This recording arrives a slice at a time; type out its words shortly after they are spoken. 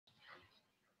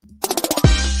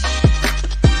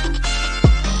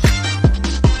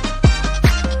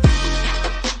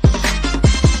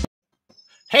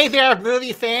Hey there,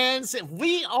 movie fans.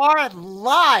 We are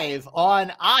live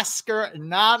on Oscar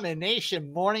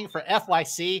nomination morning for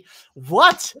FYC.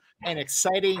 What an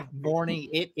exciting morning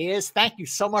it is. Thank you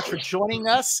so much for joining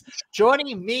us.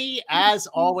 Joining me, as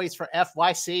always, for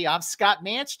FYC, I'm Scott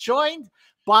Nance, joined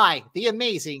by the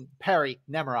amazing Perri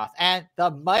Nemiroff and the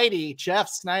mighty Jeff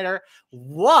Snyder.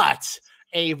 What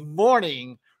a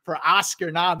morning for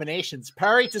Oscar nominations.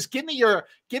 Perri, just give me your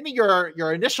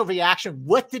initial reaction.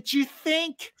 What did you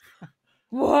think?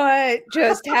 What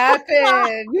just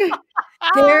happened?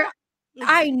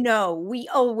 I know we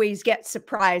always get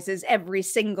surprises every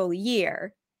single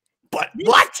year. But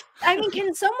what? I mean,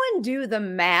 can someone do the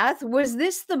math? Was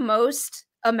this the most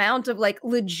amount of like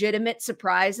legitimate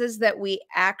surprises that we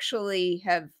actually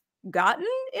have gotten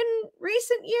in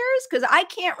recent years? Because I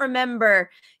can't remember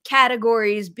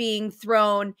categories being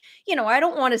thrown, I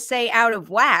don't want to say out of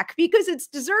whack because it's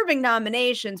deserving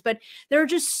nominations, but there are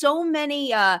just so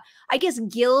many, I guess,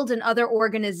 guild and other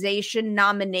organization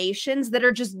nominations that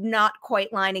are just not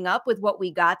quite lining up with what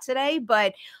we got today.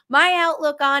 But my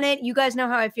outlook on it, you guys know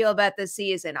how I feel about this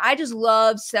season. I just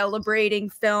love celebrating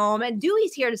film, and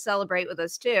Dewey's here to celebrate with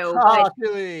us too. Oh,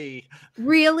 Dewey.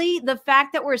 Really, the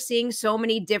fact that we're seeing so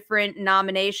many different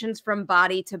nominations from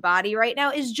body to body right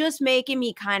now is just making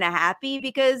me kind of happy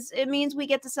because it means we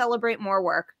get to celebrate more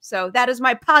work. So that is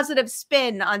my positive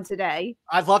spin on today.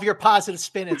 I love your positive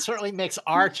spin. It certainly makes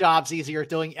our jobs easier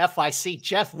doing FYC.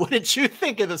 Jeff, what did you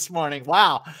think of this morning?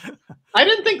 Wow. I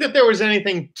didn't think that there was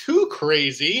anything too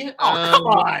crazy. Oh, come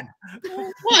on.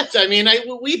 What? I mean,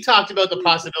 we talked about the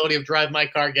possibility of Drive My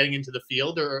Car getting into the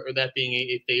field or that being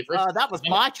a favorite. That was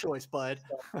my choice, bud.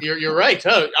 You're right.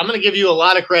 Oh, I'm going to give you a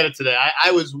lot of credit today.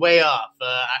 I was way off,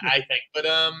 I think. But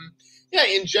yeah,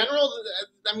 in general,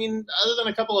 I mean, other than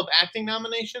a couple of acting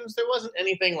nominations, there wasn't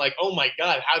anything like, oh my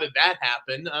God, how did that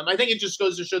happen? I think it just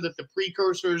goes to show that the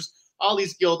precursors, all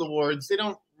these Guild Awards, they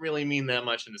don't really mean that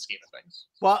much in the scheme of things.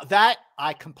 Well, that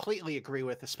I completely agree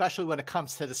with, especially when it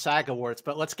comes to the SAG Awards.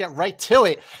 But let's get right to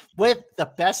it with the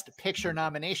Best Picture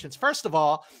nominations. First of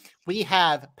all, we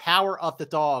have Power of the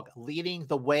Dog leading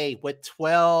the way with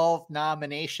 12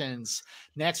 nominations.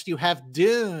 Next, you have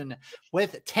Dune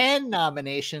with 10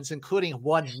 nominations, including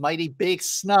one mighty big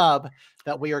snub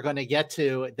that we are going to get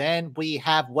to. Then we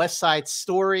have West Side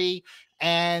Story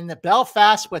and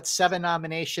Belfast with 7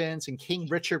 nominations, and King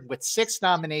Richard with 6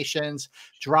 nominations.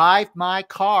 Drive My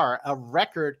Car, a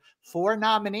record 4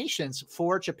 nominations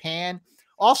for Japan.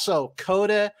 Also,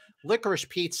 Coda, Licorice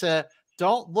Pizza,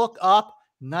 Don't Look Up,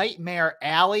 Nightmare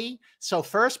Alley. So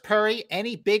first, Perri,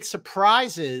 any big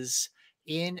surprises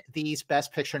in these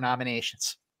Best Picture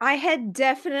nominations? I had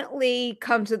definitely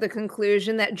come to the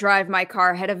conclusion that Drive My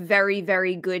Car had a very,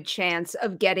 very good chance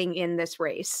of getting in this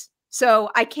race. So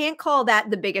I can't call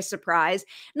that the biggest surprise.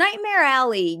 Nightmare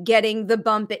Alley getting the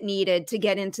bump it needed to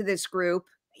get into this group.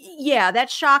 Yeah, that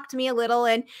shocked me a little.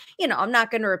 And, I'm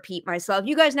not going to repeat myself.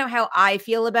 You guys know how I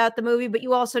feel about the movie, but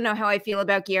you also know how I feel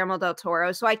about Guillermo del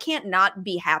Toro. So I can't not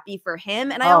be happy for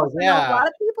him. And I also know a lot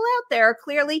of people out there are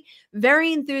clearly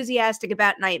very enthusiastic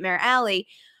about Nightmare Alley.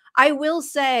 I will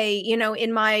say,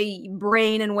 in my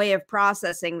brain and way of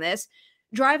processing this,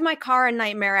 Drive My Car and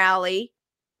Nightmare Alley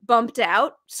bumped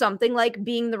out something like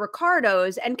Being the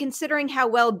Ricardos, and considering how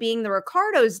well Being the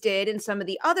Ricardos did in some of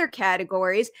the other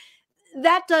categories,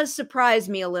 that does surprise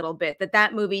me a little bit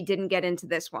that movie didn't get into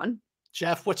this one.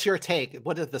 Jeff, what's your take?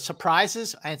 What are the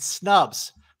surprises and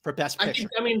snubs for Best Picture?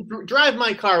 I mean, Drive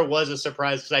My Car was a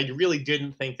surprise because I really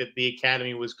didn't think that the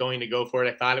Academy was going to go for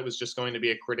it. I thought it was just going to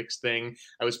be a critics thing.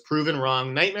 I was proven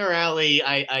wrong. Nightmare Alley,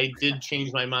 I did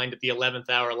change my mind at the 11th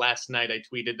hour last night. I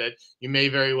tweeted that you may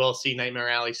very well see Nightmare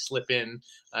Alley slip in.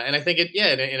 And I think it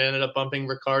ended up bumping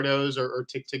Ricardo's or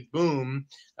Tick Tick Boom,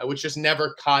 which just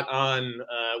never caught on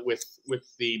with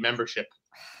the membership.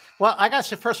 Well, I got to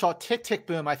say, first of all, Tick Tick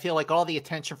Boom, I feel like all the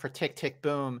attention for Tick Tick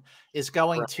Boom is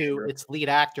going to its lead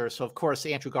actor. So, of course,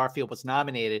 Andrew Garfield was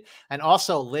nominated. And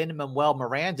also, Lin-Manuel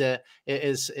Miranda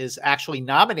is actually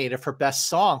nominated for Best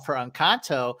Song for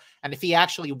Encanto. And if he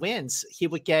actually wins, he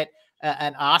would get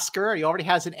an Oscar. He already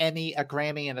has an Emmy, a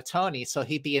Grammy, and a Tony. So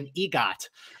he'd be an EGOT.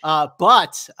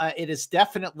 But it is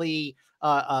definitely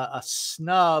a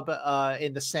snub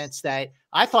in the sense that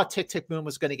I thought Tick Tick Boom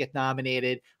was going to get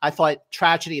nominated. I thought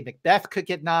Tragedy of Macbeth could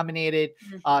get nominated.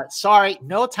 Sorry,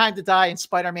 No Time to Die and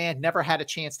Spider-Man never had a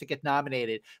chance to get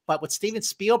nominated. But with Steven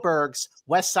Spielberg's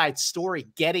West Side Story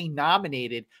getting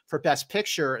nominated for Best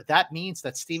Picture, that means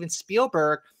that Steven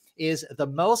Spielberg is the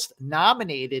most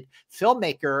nominated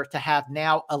filmmaker to have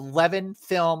now 11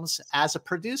 films as a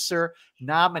producer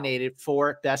nominated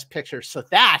for Best Picture. So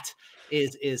that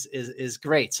is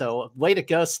great. So way to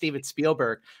go, Steven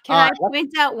Spielberg. Can I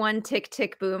point out one Tick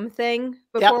Tick Boom thing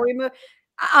before we move?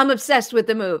 I'm obsessed with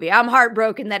the movie. I'm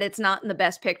heartbroken that it's not in the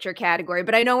Best Picture category,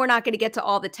 but I know we're not going to get to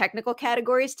all the technical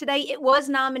categories today. It was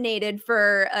nominated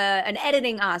for an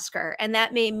editing Oscar, and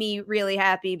that made me really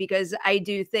happy because I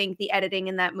do think the editing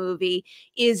in that movie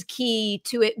is key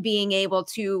to it being able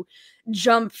to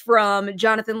jump from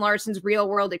Jonathan Larson's real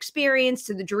world experience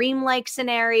to the dreamlike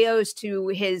scenarios to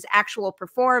his actual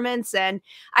performance. And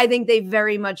I think they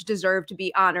very much deserve to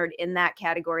be honored in that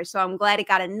category. So I'm glad it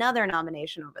got another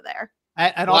nomination over there.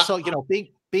 And also, you know,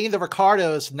 being the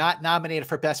Ricardos not nominated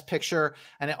for Best Picture,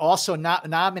 and also not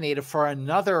nominated for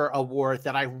another award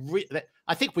that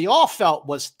I think we all felt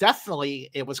was definitely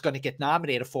it was going to get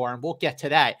nominated for, and we'll get to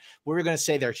that. What were you going to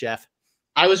say there, Jeff?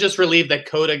 I was just relieved that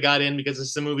Coda got in because this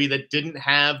is a movie that didn't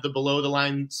have the below the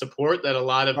line support that a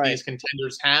lot of these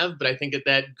contenders have. But I think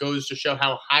that goes to show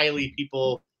how highly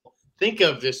people think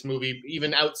of this movie,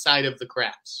 even outside of the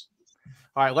crafts.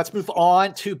 All right, let's move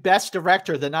on to Best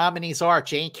Director. The nominees are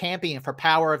Jane Campion for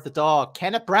Power of the Dog,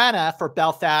 Kenneth Branagh for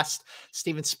Belfast,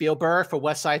 Steven Spielberg for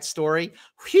West Side Story,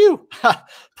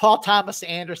 Paul Thomas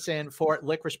Anderson for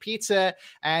Licorice Pizza,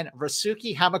 and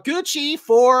Rasuki Hamaguchi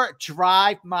for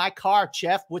Drive My Car.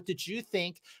 Jeff, what did you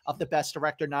think of the Best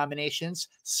Director nominations?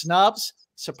 Snubs,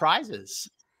 surprises?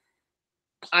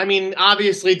 I mean,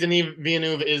 obviously, Denis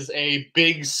Villeneuve is a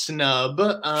big snub.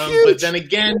 But then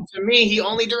again, to me, he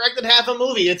only directed half a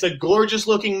movie. It's a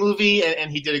gorgeous-looking movie, and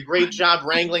he did a great job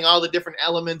wrangling all the different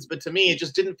elements. But to me, it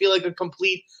just didn't feel like a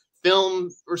complete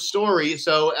film or story.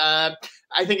 So I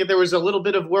think that there was a little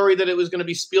bit of worry that it was going to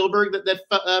be Spielberg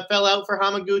that fell out for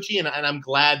Hamaguchi, and I'm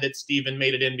glad that Steven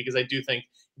made it in because I do think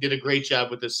he did a great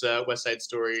job with this West Side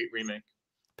Story remake.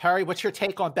 Perri, what's your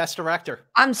take on Best Director?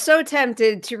 I'm so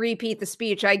tempted to repeat the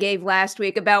speech I gave last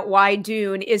week about why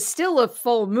Dune is still a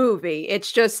full movie.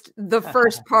 It's just the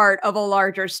first part of a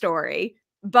larger story.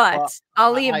 But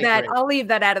I'll leave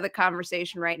that out of the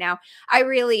conversation right now. I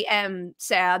really am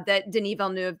sad that Denis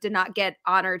Villeneuve did not get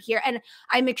honored here. And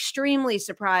I'm extremely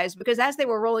surprised because as they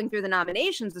were rolling through the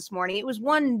nominations this morning, it was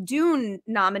one Dune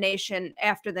nomination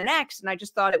after the next. And I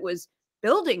just thought it was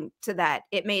building to that.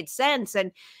 It made sense.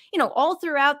 And, you know, all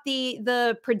throughout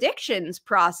the predictions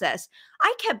process,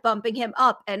 I kept bumping him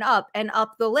up and up and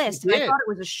up the list. And I thought it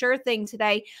was a sure thing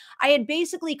today. I had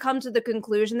basically come to the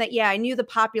conclusion that, yeah, I knew the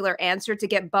popular answer to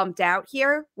get bumped out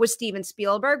here was Steven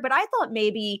Spielberg, but I thought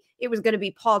maybe it was going to be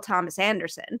Paul Thomas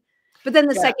Anderson. But then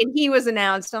the second he was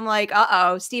announced, I'm like,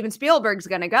 uh-oh, Steven Spielberg's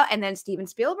going to go. And then Steven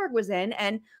Spielberg was in,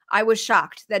 and I was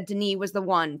shocked that Denis was the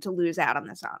one to lose out on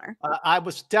this honor. I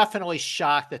was definitely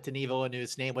shocked that Denis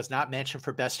Villeneuve's name was not mentioned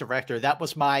for Best Director. That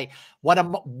was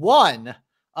one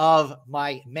of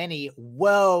my many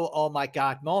whoa, oh my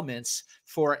God moments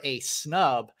for a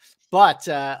snub. But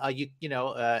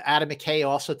Adam McKay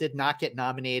also did not get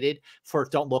nominated for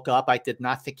Don't Look Up. I did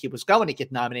not think he was going to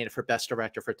get nominated for Best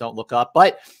Director for Don't Look Up.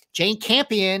 But Jane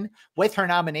Campion, with her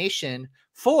nomination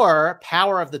for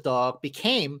Power of the Dog,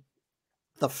 became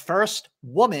the first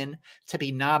woman to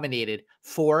be nominated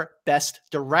for Best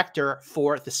Director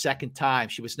for the second time.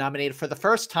 She was nominated for the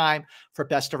first time for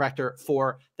Best Director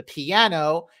for The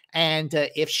Piano. And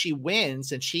if she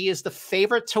wins, and she is the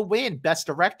favorite to win Best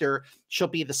Director, she'll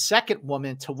be the second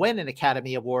woman to win an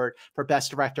Academy Award for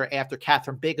Best Director after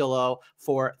Catherine Bigelow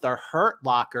for The Hurt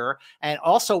Locker. And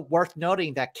also worth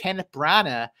noting that Kenneth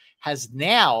Branagh has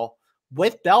now,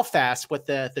 with Belfast, with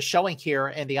the showing here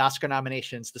and the Oscar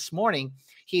nominations this morning,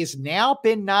 he has now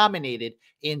been nominated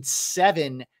in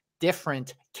 7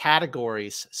 different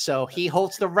categories. So he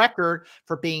holds the record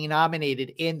for being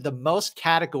nominated in the most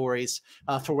categories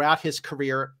throughout his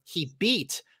career. He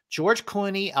beat George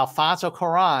Clooney, Alfonso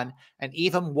Cuarón, and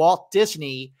even Walt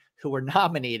Disney, who were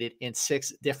nominated in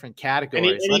 6 different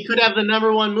categories. And he could have the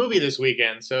 #1 movie this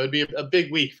weekend, so it'd be a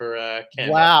big week for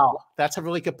Canada. Wow, that's a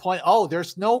really good point. Oh,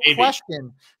 there's no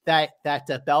question that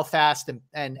Belfast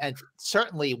and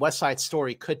certainly West Side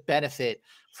Story could benefit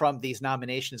from these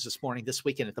nominations this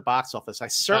weekend at the box office. I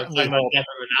certainly hope. Death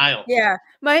on the Nile. Yeah,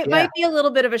 might be a little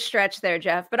bit of a stretch there,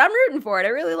 Jeff, but I'm rooting for it. I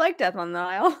really like Death on the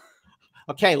Nile.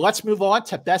 Okay, let's move on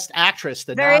to Best Actress.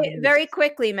 Very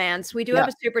quickly, Mance. We do have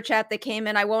a super chat that came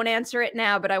in. I won't answer it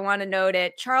now, but I want to note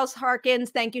it. Charles Harkins,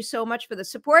 thank you so much for the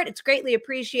support. It's greatly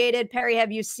appreciated. Perri,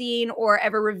 have you seen or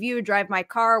ever reviewed Drive My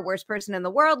Car? Worst person in the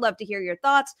world. Love to hear your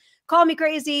thoughts. Call me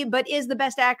crazy, but is the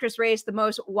Best Actress race the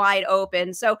most wide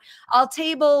open? So I'll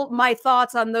table my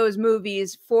thoughts on those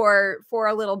movies for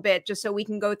a little bit, just so we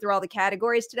can go through all the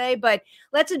categories today. But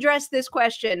let's address this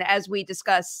question as we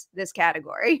discuss this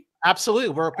category. Absolutely.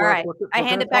 All right. I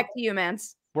hand it back to you,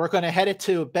 Mance. We're going to head it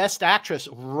to Best Actress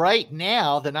right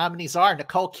now. The nominees are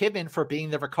Nicole Kidman for Being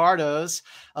the Ricardos,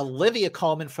 Olivia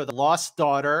Colman for The Lost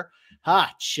Daughter,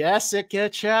 Jessica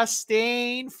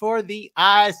Chastain for The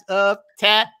Eyes of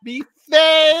Tammy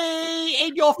Faye.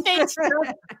 In your face,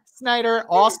 Snyder.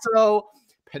 Also,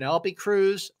 Penelope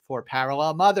Cruz for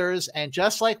Parallel Mothers. And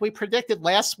just like we predicted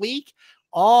last week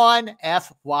on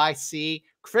FYC,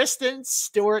 Kristen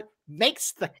Stewart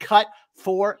makes the cut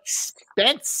for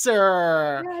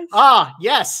Spencer. Yes.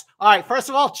 Yes. All right. First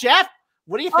of all, Jeff,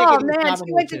 what do you think? Oh man,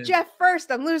 she went to Jeff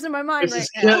first. I'm losing my mind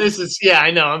now. Yeah,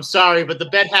 I know. I'm sorry, but the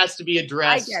bet has to be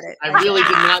addressed. I get it. I really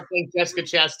did not think Jessica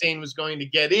Chastain was going to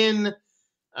get in.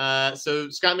 So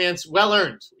Scott Mance, well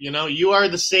earned. You are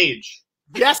the sage.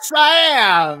 Yes, I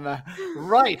am.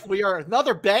 Right. We are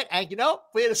another bet. And, it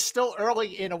is still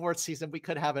early in award season. We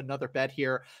could have another bet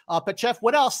here. But, Jeff,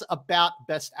 what else about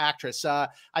Best Actress? I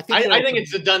think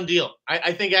it's a done deal.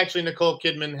 I think actually Nicole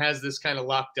Kidman has this kind of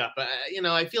locked up.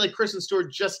 I feel like Kristen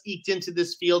Stewart just eked into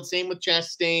this field. Same with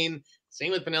Chastain.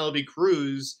 Same with Penelope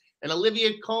Cruz. And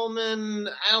Olivia Colman,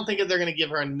 I don't think that they're going to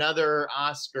give her another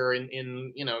Oscar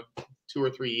in 2 or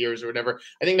 3 years or whatever.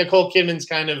 I think Nicole Kidman's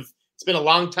it's been a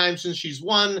long time since she's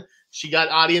won. She got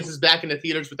audiences back in the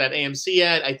theaters with that AMC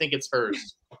ad. I think it's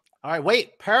hers. All right,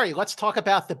 wait, Perri, let's talk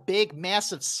about the big,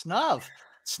 massive snub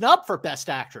for Best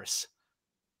Actress.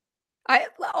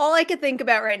 All I could think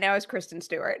about right now is Kristen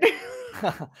Stewart.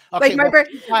 Okay, my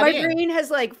brain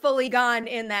has fully gone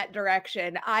in that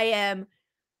direction. I'm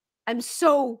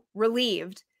so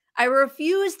relieved. I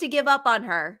refuse to give up on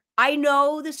her. I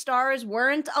know the stars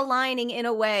weren't aligning in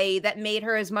a way that made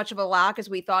her as much of a lock as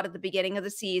we thought at the beginning of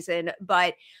the season,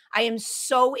 but I am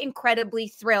so incredibly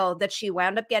thrilled that she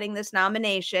wound up getting this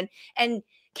nomination and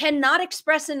cannot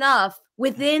express enough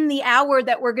within the hour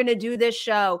that we're going to do this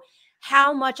show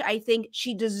how much I think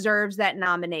she deserves that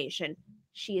nomination.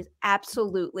 She is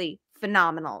absolutely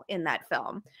phenomenal in that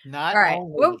film. Not all right.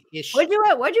 Only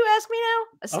what'd you ask me now?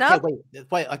 A snub? Okay,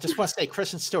 wait. I just want to say,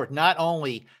 Kristen Stewart, not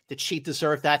only did she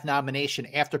deserve that nomination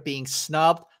after being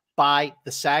snubbed by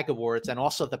the SAG Awards and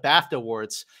also the BAFTA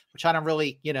Awards, which I don't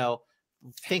really,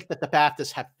 think that the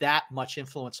BAFTAs have that much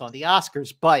influence on the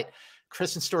Oscars, but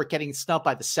Kristen Stewart getting snubbed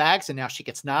by the SAGs, and now she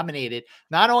gets nominated.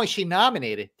 Not only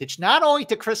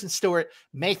did Kristen Stewart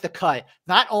make the cut,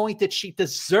 not only did she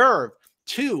deserve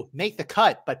to make the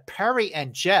cut, but Perri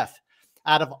and Jeff,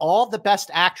 out of all the Best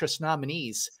Actress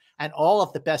nominees and all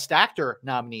of the Best Actor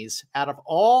nominees, out of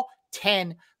all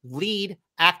 10 lead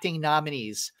acting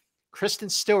nominees, Kristen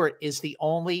Stewart is the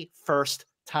only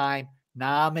first-time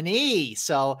nominee.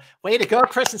 So, way to go,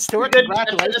 Kristen Stewart!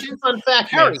 Congratulations! That's a fun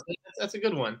fact, Perri. That's a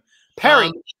good one.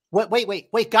 Perri,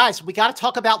 wait, guys, we got to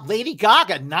talk about Lady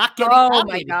Gaga not getting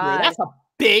nominated. My God. That's a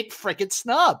big freaking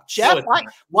snub. Jeff,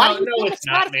 why do you think it's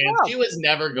not, man? She was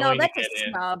never going to get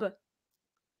in. Snub.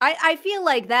 I feel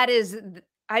like that is,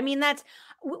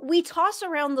 we toss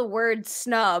around the word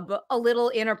snub a little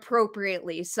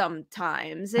inappropriately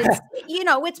sometimes. It's,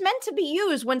 it's meant to be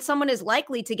used when someone is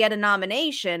likely to get a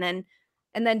nomination. And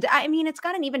then, it's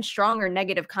got an even stronger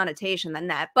negative connotation than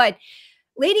that. But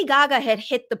Lady Gaga had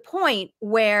hit the point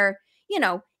where,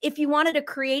 if you wanted to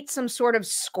create some sort of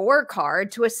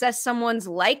scorecard to assess someone's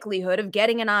likelihood of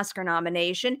getting an Oscar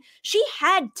nomination, she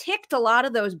had ticked a lot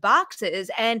of those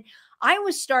boxes. And I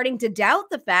was starting to doubt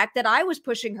the fact that I was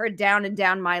pushing her down and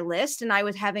down my list and I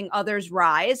was having others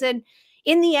rise. And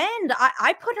in the end,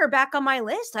 I put her back on my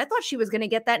list. I thought she was going to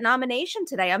get that nomination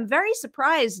today. I'm very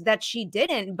surprised that she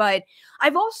didn't, but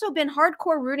I've also been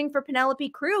hardcore rooting for Penelope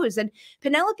Cruz, and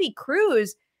Penelope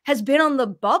Cruz has been on the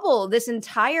bubble this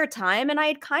entire time. And I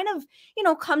had kind of,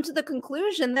 come to the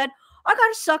conclusion that I got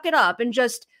to suck it up and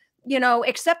just,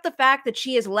 accept the fact that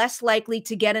she is less likely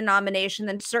to get a nomination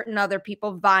than certain other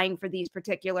people vying for these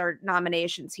particular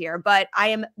nominations here. But I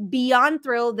am beyond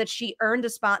thrilled that she earned a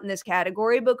spot in this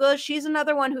category because she's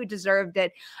another one who deserved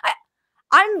it.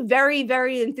 I'm very,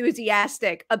 very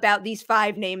enthusiastic about these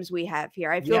 5 names we have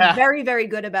here. I feel very, very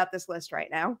good about this list right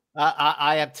now.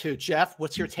 I have too. Jeff,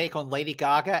 what's your take on Lady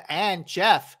Gaga? And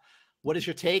Jeff, what is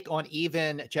your take on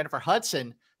even Jennifer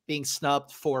Hudson being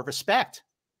snubbed for Respect?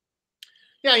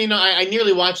 Yeah, I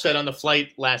nearly watched that on the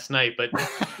flight last night, but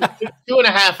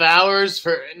 2.5 hours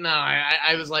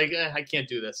I was like, I can't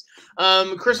do this.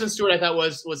 Kristen Stewart, I thought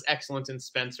was excellent in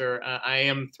Spencer. I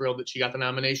am thrilled that she got the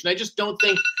nomination. I just don't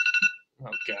think,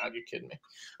 oh God, you're kidding me.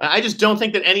 I just don't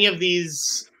think that any of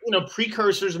these,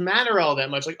 precursors matter all that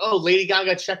much. Like, oh, Lady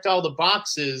Gaga checked all the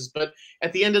boxes, but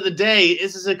at the end of the day,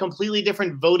 this is a completely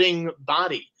different voting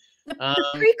body. The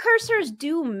precursors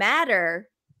do matter.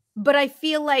 but I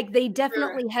feel like they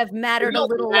definitely have mattered a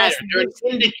little matter. less. They're an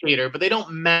indicator, but they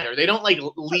don't matter. They don't like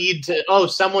lead to, oh,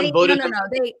 someone voted No, them. no, no.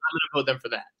 I'm going to vote them for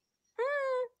that.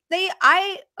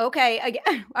 Okay,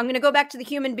 again, I'm going to go back to the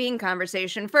human being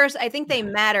conversation. First, I think they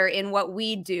matter in what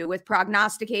we do with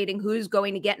prognosticating who's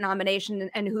going to get nomination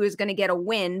and who is going to get a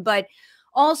win. But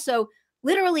also,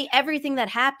 literally everything that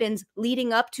happens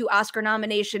leading up to Oscar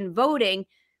nomination voting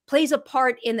plays a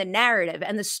part in the narrative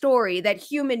and the story that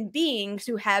human beings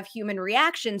who have human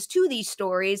reactions to these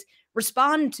stories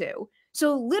respond to.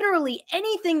 So, literally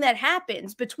anything that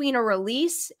happens between a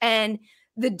release and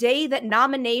the day that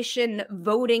nomination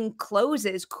voting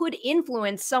closes could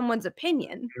influence someone's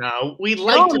opinion. No, we'd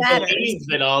like to believe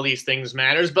that all these things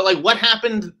matters, but like what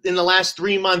happened in the last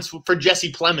 3 months for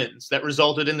Jesse Plemons that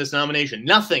resulted in this nomination?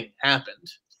 Nothing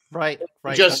happened. Right.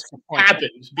 It just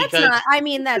happened because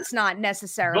that's not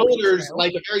necessarily voters true.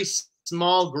 like a very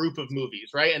small group of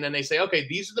movies, right? And then they say, okay,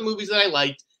 these are the movies that I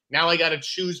liked. Now I got to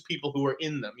choose people who are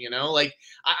in them, you know? Like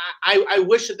I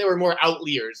wish that there were more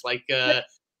outliers, like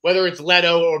whether it's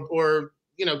Leto or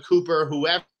you know, Cooper,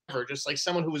 whoever, just like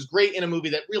someone who was great in a movie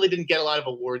that really didn't get a lot of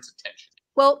awards attention.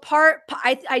 Well,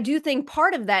 I do think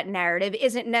part of that narrative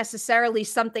isn't necessarily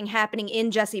something happening in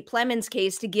Jesse Plemons'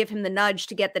 case to give him the nudge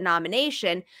to get the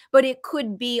nomination, but it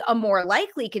could be a more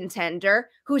likely contender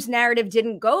whose narrative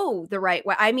didn't go the right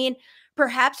way. I mean,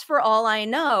 perhaps for all I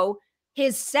know,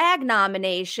 his SAG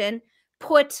nomination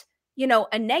put, you know,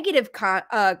 a negative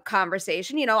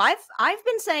conversation. You know, I've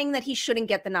been saying that he shouldn't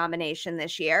get the nomination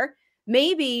this year.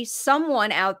 Maybe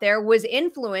someone out there was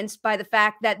influenced by the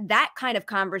fact that that kind of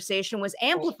conversation was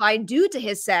amplified due to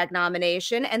his SAG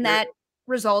nomination, and that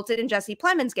resulted in Jesse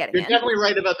Plemons getting You're in. definitely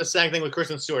right about the SAG thing with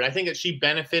Kristen Stewart. I think that she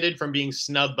benefited from being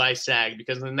snubbed by SAG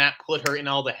because then that put her in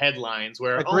all the headlines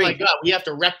where, Agreed. oh my God, we have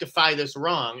to rectify this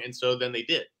wrong. And so then they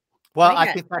did. Well,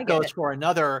 I think that goes for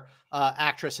another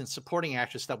actress and supporting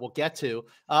actress that we'll get to.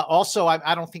 Also,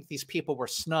 I don't think these people were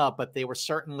snubbed, but they were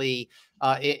certainly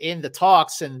in the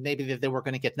talks, and maybe they were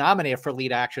going to get nominated for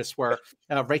lead actress. Were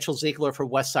Rachel Zegler for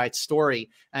West Side Story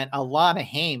and Alana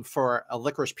Haim for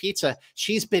Licorice Pizza.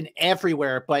 She's been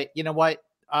everywhere, but you know what?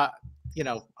 You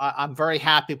know, I'm very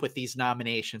happy with these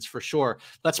nominations for sure.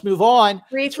 Let's move on.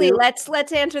 Briefly, let's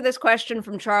answer this question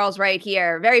from Charles right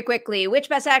here. Very quickly, which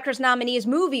Best Actress nominees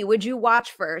movie would you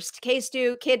watch first?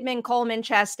 K-Stu, Kidman, Coleman,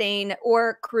 Chastain,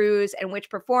 or Cruise? And which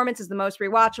performance is the most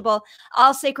rewatchable?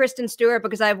 I'll say Kristen Stewart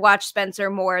because I've watched Spencer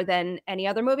more than any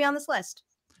other movie on this list.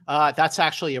 That's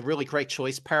actually a really great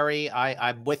choice, Perri.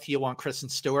 I'm with you on Kristen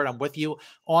Stewart. I'm with you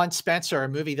on Spencer, a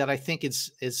movie that I think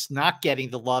is not getting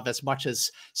the love as much as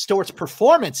Stewart's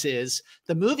performance is.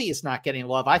 The movie is not getting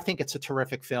love. I think it's a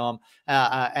terrific film,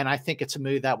 and I think it's a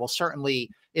movie that will certainly,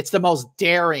 it's the most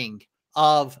daring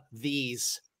of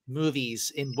these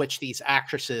movies in which these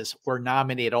actresses were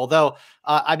nominated. Although,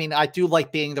 I mean, I do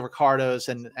like Being the Ricardos,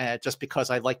 and just because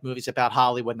I like movies about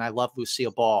Hollywood and I love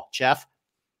Lucille Ball. Jeff?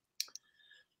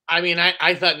 I mean,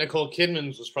 I thought Nicole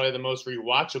Kidman's was probably the most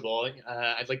rewatchable.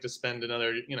 I'd like to spend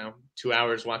another, 2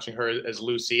 hours watching her as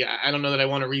Lucy. I don't know that I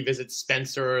want to revisit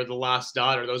Spencer or The Lost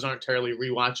Daughter. Those aren't terribly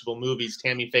rewatchable movies.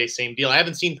 Tammy Faye, same deal. I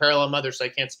haven't seen Parallel Mothers, so I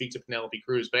can't speak to Penelope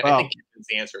Cruz, but I think Kidman's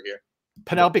the answer here.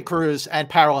 Penelope Cruz and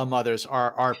Parallel Mothers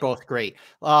are both great.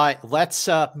 Let's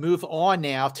move on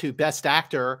now to Best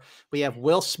Actor. We have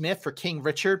Will Smith for King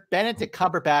Richard, Benedict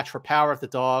Cumberbatch for Power of the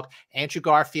Dog, Andrew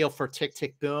Garfield for Tick,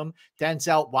 Tick, Boom,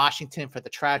 Denzel Washington for The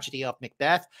Tragedy of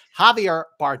Macbeth, Javier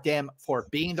Bardem for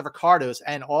Being the Ricardos,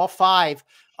 and all 5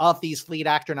 of these lead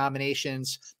actor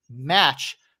nominations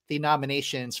match the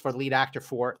nominations for lead actor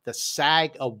for the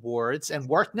SAG Awards. And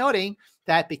worth noting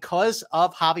that because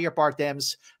of Javier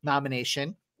Bardem's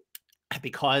nomination,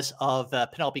 because of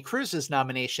Penelope Cruz's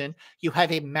nomination, you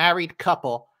have a married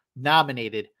couple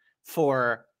nominated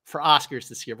for Oscars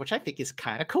this year, which I think is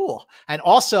kind of cool. And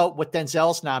also with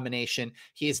Denzel's nomination,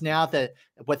 he is now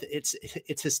it's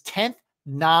his 10th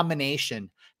nomination,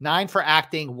 9 for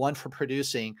acting, 1 for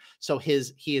producing. So he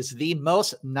is the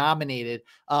most nominated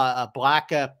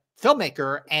Black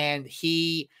filmmaker, and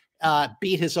he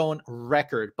beat his own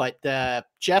record. But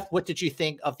Jeff, what did you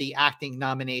think of the acting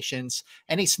nominations?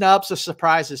 Any snubs or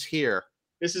surprises here?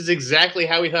 This is exactly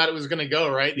how we thought it was going to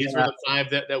go, right? These were the 5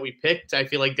 that we picked. I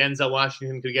feel like Denzel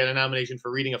Washington could get a nomination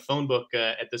for reading a phone book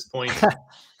at this point.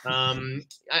 I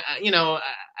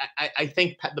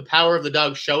think The Power of the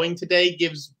Dog showing today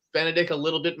gives Benedict a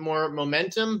little bit more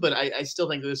momentum, but I still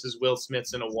think this is Will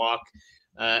Smith's in a walk,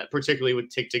 particularly with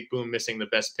Tick, Tick, Boom missing the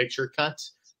Best Picture cut.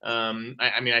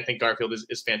 I think Garfield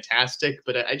is fantastic,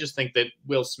 but I just think that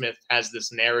Will Smith has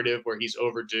this narrative where he's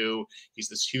overdue. He's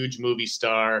this huge movie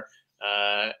star,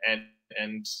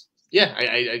 and Yeah,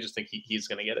 I just think he's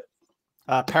going to get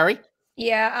it. Perri?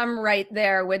 Yeah, I'm right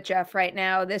there with Jeff right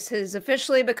now. This has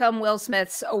officially become Will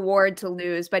Smith's award to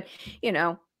lose, but you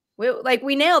know,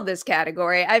 we nailed this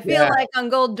category. I feel Yeah. like on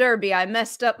Gold Derby, I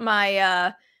messed up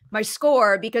my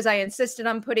score because I insisted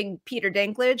on putting Peter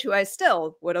Dinklage, who I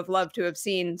still would have loved to have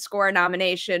seen score a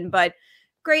nomination, but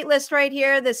great list right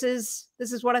here. This is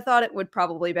what I thought it would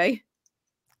probably be.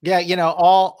 Yeah,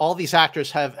 all these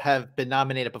actors have been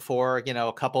nominated before.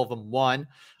 A couple of them won.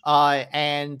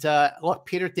 Look,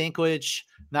 Peter Dinklage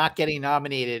not getting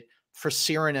nominated for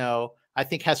Cyrano, I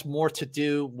think, has more to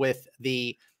do with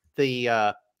the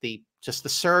just the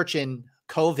surge in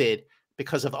COVID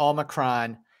because of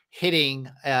Omicron hitting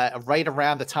right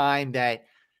around the time that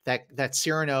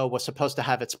Cyrano was supposed to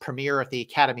have its premiere at the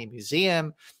Academy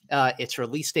Museum. Its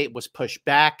release date was pushed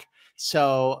back.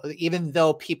 So even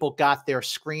though people got their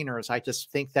screeners, I just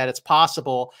think that it's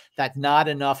possible that not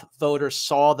enough voters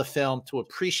saw the film to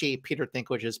appreciate Peter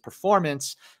Dinklage's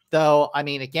performance. Though,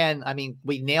 again,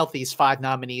 we nailed these 5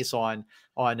 nominees on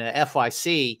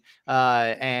FYC,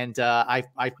 and I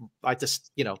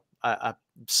just,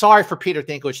 sorry for Peter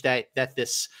Dinklage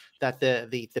that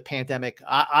the pandemic,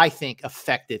 I think,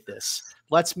 affected this.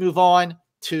 Let's move on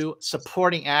to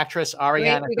supporting actress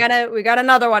Ariana. Wait, we got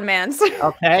another one, man.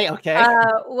 Okay.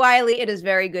 Wiley, it is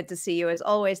very good to see you as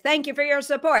always. Thank you for your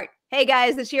support. Hey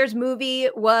guys, this year's movie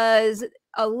was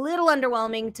a little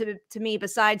underwhelming to me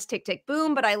besides Tick Tick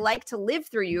Boom, but I like to live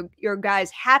through your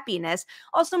guys' happiness.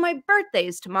 Also, my birthday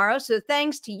is tomorrow, so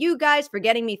thanks to you guys for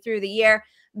getting me through the year.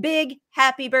 Big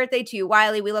happy birthday to you,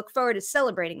 Wiley. We look forward to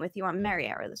celebrating with you on Merry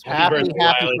Hour this week.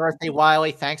 Happy birthday,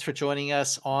 Wiley. Thanks for joining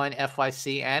us on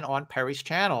FYC and on Perri's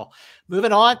channel.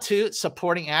 Moving on to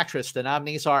supporting actress. The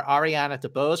nominees are Ariana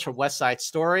DeBose for West Side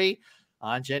Story,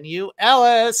 Anjanou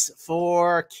Ellis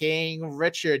for King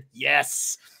Richard.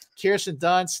 Yes. Kirsten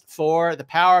Dunst for The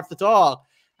Power of the Dog.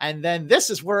 And then this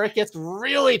is where it gets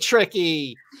really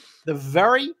tricky. The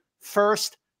very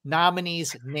first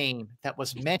nominee's name that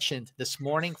was mentioned this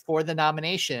morning for the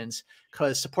nominations,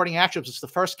 because supporting actress was the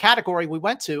first category we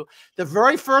went to. The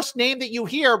very first name that you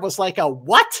hear was like a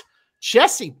what?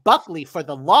 Jessie Buckley for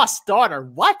The Lost Daughter.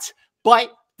 What?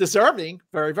 But deserving,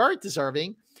 very, very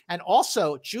deserving. And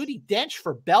also Judi Dench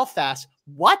for Belfast.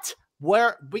 What?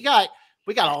 Where we got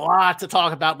a lot to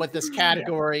talk about with this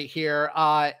category here.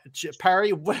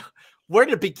 Perri, where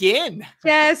to begin?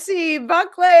 Jessie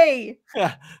Buckley.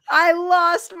 I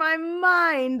lost my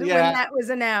mind when that was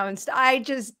announced. I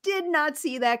just did not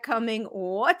see that coming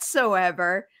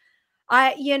whatsoever.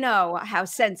 You know how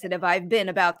sensitive I've been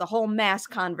about the whole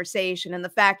mask conversation, and the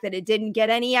fact that it didn't get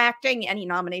any acting, any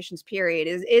nominations, period,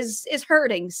 is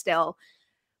hurting still.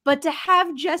 But to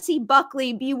have Jessie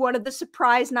Buckley be one of the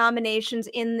surprise nominations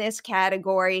in this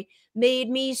category made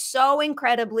me so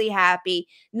incredibly happy.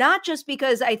 Not just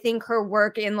because I think her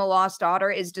work in The Lost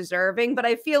Daughter is deserving, but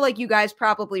I feel like you guys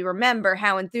probably remember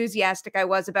how enthusiastic I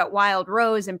was about Wild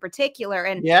Rose in particular.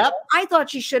 And I thought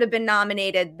she should have been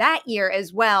nominated that year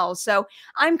as well. So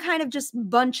I'm kind of just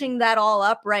bunching that all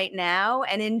up right now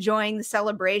and enjoying the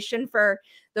celebration for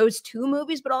those 2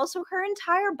 movies, but also her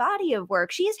entire body of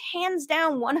work. She is hands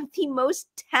down one of the most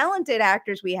talented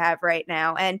actors we have right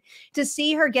now. And to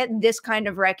see her get this kind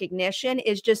of recognition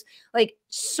is just like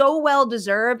so well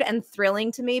deserved and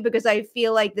thrilling to me, because I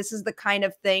feel like this is the kind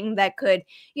of thing that could,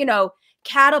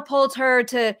 catapult her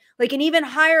to like an even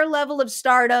higher level of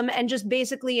stardom and just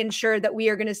basically ensure that we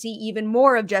are going to see even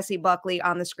more of Jessie Buckley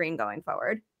on the screen going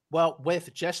forward. Well,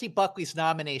 with Jessie Buckley's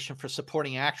nomination for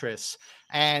supporting actress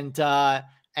and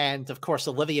of course,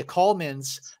 Olivia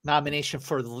Colman's nomination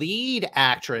for lead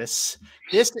actress,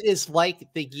 this is like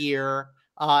the year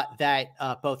that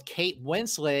both Kate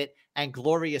Winslet and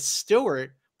Gloria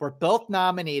Stewart were both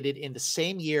nominated in the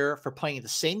same year for playing the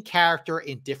same character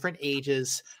in different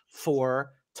ages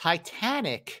for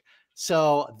Titanic.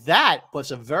 So that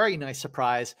was a very nice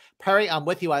surprise. Perri, I'm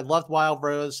with you. I loved Wild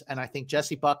Rose, and I think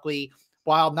Jessie Buckley,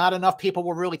 while not enough people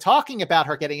were really talking about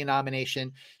her getting a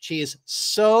nomination, she is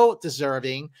so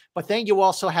deserving. But then you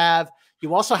also have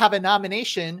a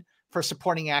nomination for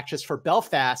supporting actress for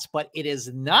Belfast, but it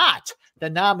is not the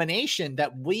nomination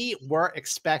that we were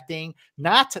expecting,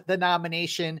 not the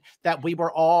nomination that we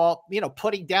were all,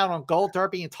 putting down on Gold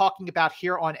Derby and talking about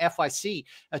here on FYC.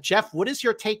 Jeff, what is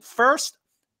your take first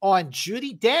on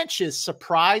Judi Dench's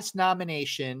surprise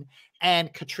nomination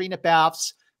and Katrina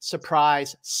Balfe's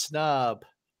surprise snub?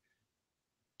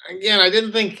 Again, I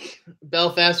didn't think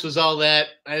Belfast was all that.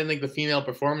 I didn't think the female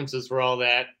performances were all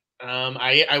that.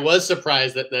 I was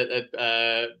surprised that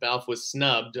Balfe was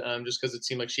snubbed, just because it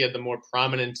seemed like she had the more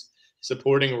prominent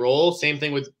supporting role. Same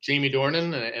thing with Jamie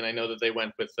Dornan, and I know that they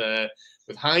went with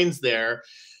Hines there.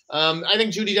 I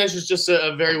think Judi Dench is just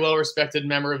a very well-respected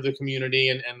member of the community,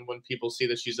 and when people see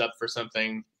that she's up for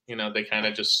something, you know, they kind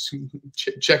of just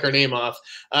check her name off.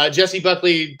 Jessie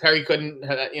Buckley, Perri couldn't,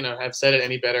 have said it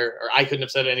any better, or I couldn't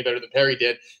have said it any better than Perri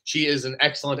did. She is an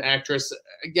excellent actress.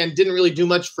 Again, didn't really do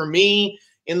much for me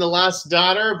in The Lost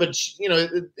Daughter, but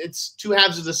it's two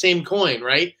halves of the same coin,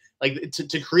 right? Like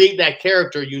to create that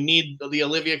character, you need the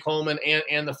Olivia Colman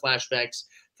and the flashbacks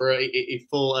for a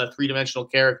full three-dimensional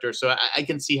character. So I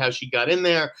can see how she got in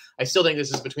there. I still think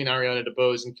this is between Ariana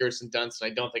DeBose and Kirsten Dunst,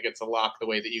 and I don't think it's a lock the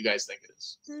way that you guys think it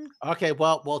is. Okay,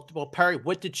 well, Perri,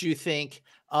 what did you think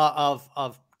of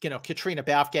Katrina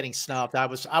Balfe getting snubbed?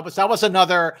 That was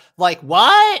another like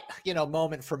what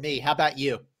moment for me. How about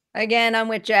you? Again, I'm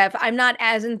with Jeff. I'm not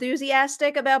as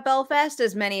enthusiastic about Belfast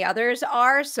as many others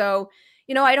are. So,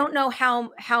 I don't know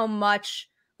how much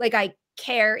like I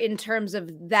care in terms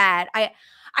of that.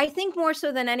 I think more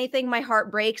so than anything, my heart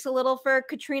breaks a little for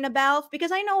Katrina Balfe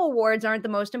because I know awards aren't the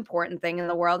most important thing in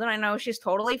the world. And I know she's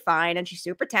totally fine and she's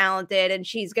super talented and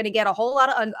she's going to get a whole lot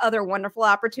of other wonderful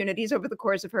opportunities over the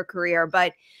course of her career.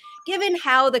 But given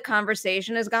how the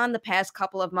conversation has gone the past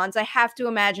couple of months, I have to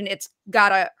imagine it's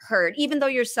gotta hurt, even though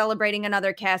you're celebrating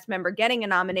another cast member getting a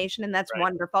nomination. And that's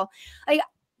wonderful.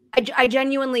 I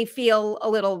genuinely feel a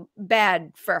little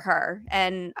bad for her.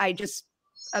 And I just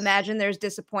imagine there's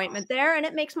disappointment there, and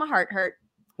it makes my heart hurt.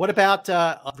 What about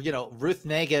Ruth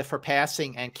Negga for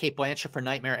Passing and Cate Blanchett for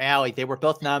Nightmare Alley? They were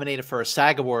both nominated for a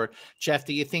SAG award. Jeff,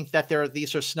 do you think that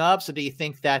these are snubs, or do you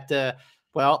think that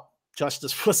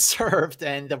justice was served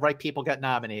and the right people got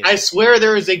nominated? I swear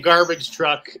there is a garbage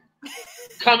truck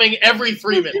coming every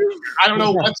 3 minutes. I don't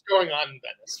know what's going on in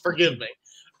Venice. Forgive me.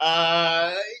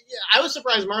 I was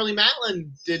surprised Marlee Matlin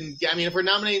didn't get. I mean, if we're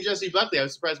nominating Jessie Buckley, I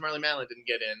was surprised Marlee Matlin didn't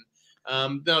get in.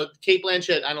 No, Cate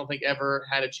Blanchett, I don't think ever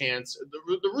had a chance.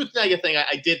 The Ruth Negga thing,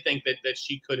 I did think that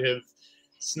she could have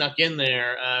snuck in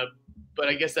there, but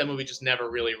I guess that movie just never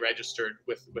really registered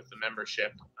with the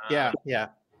membership. Yeah.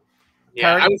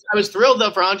 I was thrilled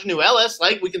though for Ingenue Ellis.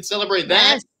 Like, we can celebrate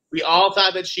that. Yes. We all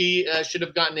thought that she should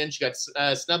have gotten in. She got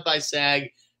snubbed by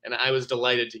SAG. And I was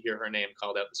delighted to hear her name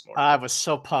called out this morning. I was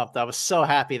so pumped. I was so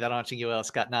happy that Ingenue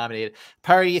Ellis got nominated.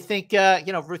 Perri, you think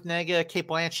Ruth Negga, Cate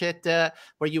Blanchett,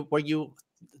 were you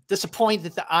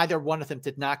disappointed that either one of them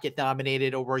did not get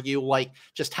nominated, or were you like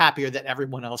just happier that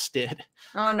everyone else did?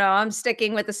 Oh no, I'm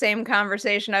sticking with the same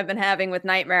conversation I've been having with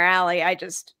Nightmare Alley. I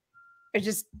just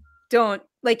don't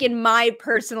like, in my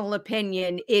personal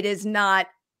opinion, it is not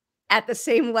at the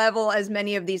same level as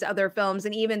many of these other films.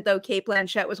 And even though Cate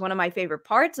Blanchett was one of my favorite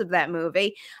parts of that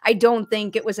movie, I don't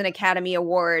think it was an Academy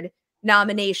Award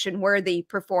nomination worthy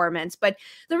performance. But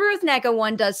the Ruth Negga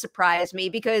one does surprise me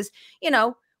because,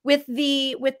 with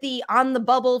the on the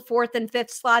bubble 4th and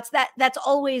 5th slots, that's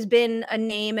always been a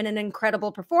name and an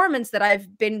incredible performance that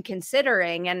I've been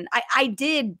considering. And I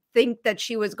did think that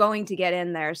she was going to get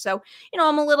in there. So,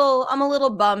 I'm a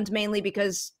little bummed, mainly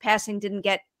because Passing didn't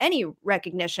get any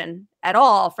recognition at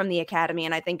all from the Academy.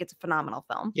 And I think it's a phenomenal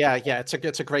film. Yeah. It's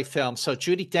a great film. So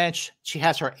Judi Dench, she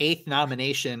has her 8th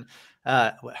nomination.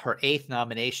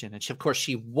 And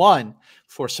she won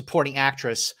for supporting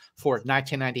actress for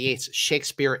 1998's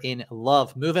Shakespeare in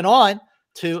Love. Moving on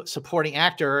to supporting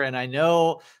actor, and I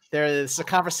know there's a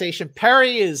conversation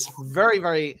Perri is very,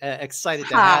 very excited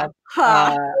to have.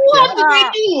 What did they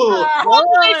do?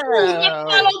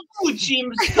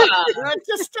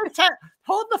 Just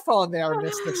hold the phone there,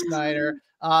 Mr. Snyder.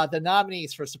 The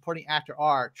nominees for supporting actor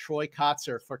are Troy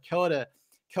Kotsur for Coda,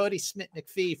 Cody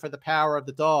Smith-McPhee for The Power of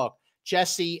the Dog,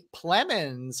 Jesse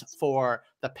Plemons for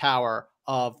The Power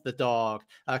of the Dog,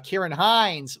 Kieran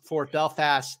Hines for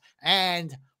Belfast,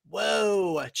 and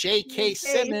J.K.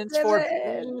 Simmons for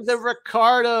The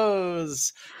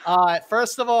Ricardos.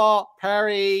 First of all,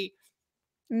 Perri,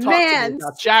 man,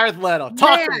 Jared Leto.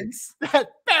 Talk to me.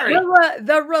 Perri.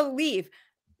 The relief.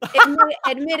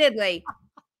 Admittedly,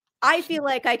 I feel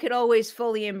like I could always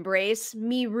fully embrace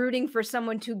me rooting for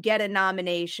someone to get a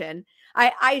nomination.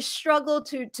 I struggle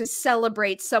to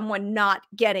celebrate someone not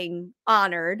getting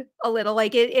honored a little.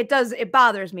 Like it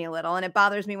bothers me a little, and it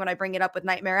bothers me when I bring it up with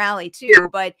Nightmare Alley too.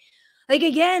 But like,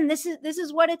 again, this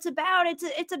is what it's about.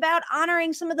 It's about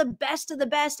honoring some of the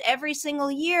best every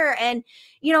single year. And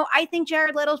I think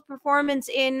Jared Leto's performance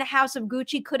in House of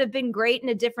Gucci could have been great in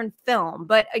a different film.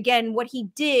 But again, what he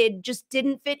did just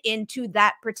didn't fit into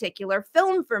that particular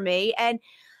film for me. And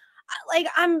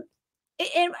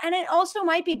And it also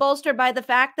might be bolstered by the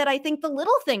fact that I think the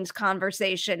Little Things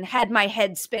conversation had my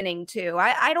head spinning too.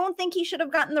 I don't think he should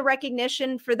have gotten the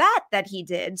recognition for that he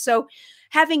did. So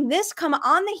having this come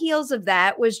on the heels of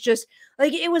that was just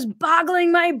like, it was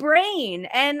boggling my brain.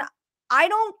 And I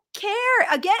don't care.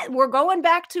 Again, we're going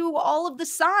back to all of the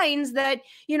signs that,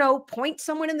 point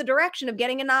someone in the direction of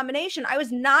getting a nomination.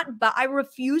 I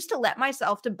refused to let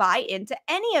myself to buy into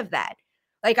any of that.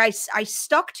 Like I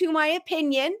stuck to my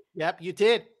opinion. Yep, you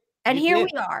did. And you here did.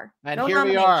 we are. And no here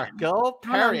we are. Go, No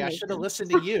Perri. I should have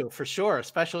listened to you for sure,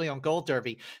 especially on Gold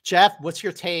Derby. Jeff, what's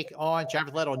your take on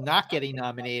Jared Leto not getting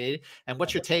nominated? And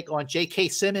what's your take on J.K.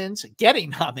 Simmons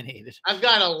getting nominated? I've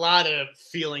got a lot of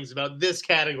feelings about this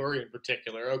category in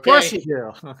particular. Okay? Of course you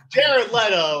do. Jared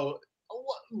Leto,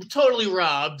 totally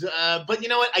robbed. But you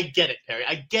know what? I get it, Perri.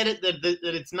 I get it that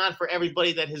it's not for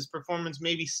everybody, that his performance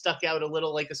maybe stuck out a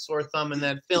little like a sore thumb in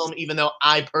that film, even though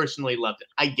I personally loved it.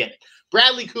 I get it.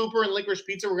 Bradley Cooper and Licorice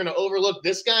Pizza, we're going to overlook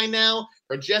this guy now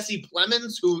for Jesse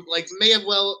Plemons, who may have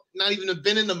not even have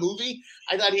been in the movie.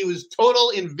 I thought he was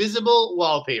total invisible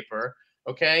wallpaper.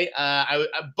 Okay.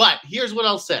 But here's what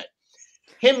I'll say.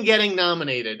 Him getting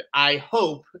nominated, I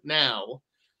hope now,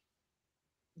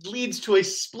 leads to a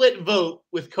split vote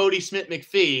with Cody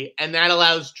Smith-McPhee, and that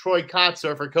allows Troy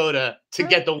Kotsur for Coda to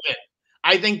get the win.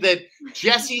 I think that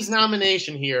Jesse's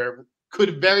nomination here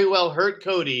could very well hurt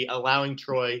Cody, allowing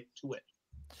Troy to win.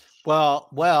 Well,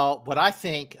 what I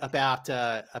think about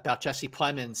Jesse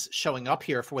Plemons showing up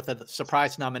here with a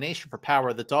surprise nomination for Power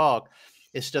of the Dog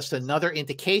is just another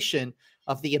indication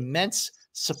of the immense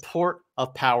support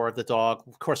of Power of the Dog.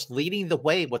 Of course, leading the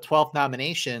way with 12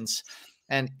 nominations.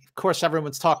 And of course,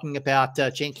 everyone's talking about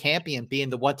Jane Campion being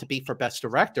the one to beat for Best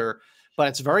Director, but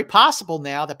it's very possible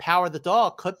now that Power of the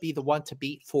Dog could be the one to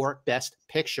beat for Best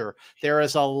Picture. There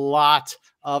is a lot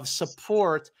of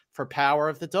support for Power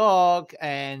of the Dog,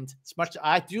 and as much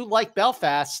I do like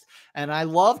Belfast, and I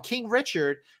love King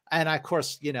Richard, and of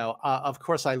course,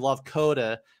 I love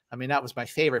Coda. I mean, that was my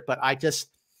favorite, but I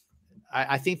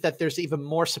think that there's even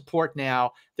more support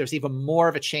now. There's even more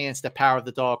of a chance that Power of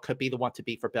the Dog could be the one to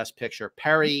beat for Best Picture.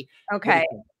 Perri. Okay.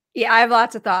 Yeah, I have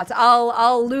lots of thoughts.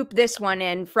 I'll loop this one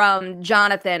in from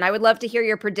Jonathan. I would love to hear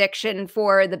your prediction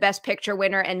for the Best Picture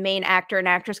winner and main actor and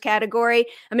actress category.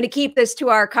 I'm going to keep this to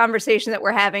our conversation that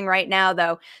we're having right now,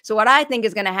 though. So what I think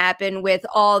is going to happen with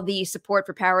all the support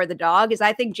for Power of the Dog is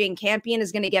I think Jane Campion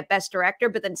is going to get Best Director,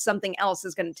 but then something else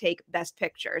is going to take Best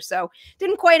Picture. So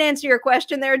didn't quite answer your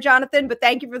question there, Jonathan, but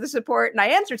thank you for the support. And I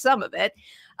answered some of it.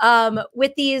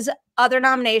 With these other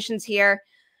nominations here,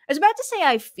 I was about to say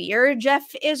I fear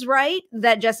Jeff is right,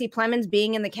 that Jesse Plemons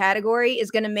being in the category is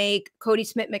going to make Cody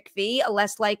Smith-McPhee a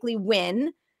less likely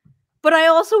win. But I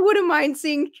also wouldn't mind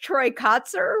seeing Troy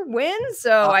Kotsur win.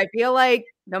 So I feel like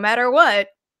no matter what,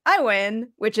 I win,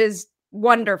 which is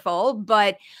wonderful.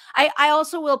 But I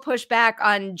also will push back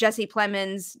on Jesse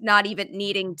Plemons not even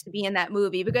needing to be in that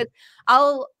movie, because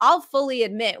I'll fully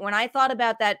admit, when I thought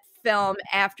about that film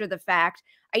after the fact,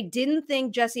 I didn't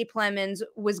think Jesse Plemons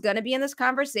was going to be in this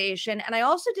conversation. And I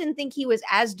also didn't think he was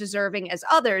as deserving as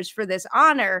others for this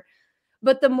honor.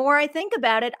 But the more I think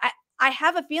about it, I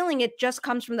have a feeling it just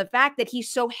comes from the fact that he's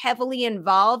so heavily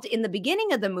involved in the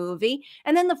beginning of the movie.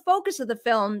 And then the focus of the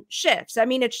film shifts. I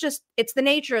mean, it's the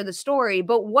nature of the story.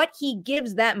 But what he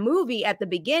gives that movie at the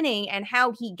beginning and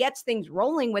how he gets things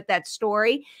rolling with that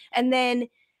story, and then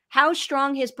how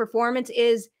strong his performance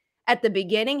is at the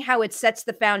beginning, how it sets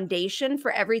the foundation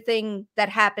for everything that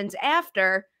happens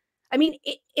after. I mean,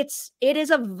 it is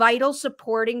a vital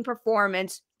supporting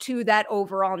performance to that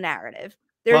overall narrative.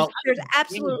 There's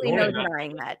absolutely no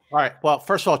denying that. All right. Well,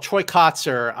 first of all, Troy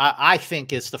Kotsur, I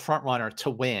think, is the front runner to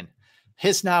win.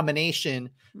 His nomination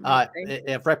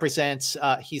it represents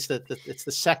it's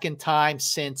the second time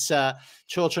since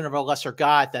Children of a Lesser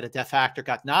God that a deaf actor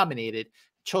got nominated.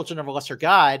 Children of a Lesser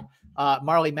God,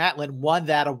 Marlee Matlin won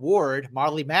that award.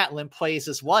 Marlee Matlin plays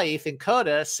his wife in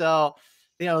Coda, so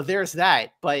there's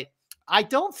that. But I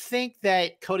don't think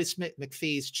that Cody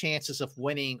Smith-McPhee's chances of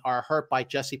winning are hurt by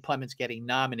Jesse Plemons getting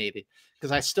nominated,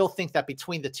 because I still think that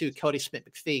between the two, Cody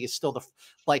Smith-McPhee is still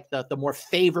the more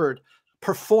favored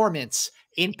performance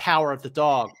in Power of the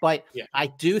Dog. But yeah, I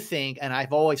do think, and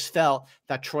I've always felt,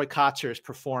 that Troy Kotsur's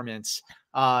performance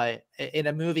in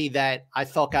a movie that I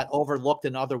felt got overlooked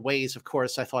in other ways. Of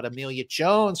course, I thought Emilia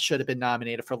Jones should have been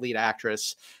nominated for lead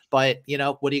actress, but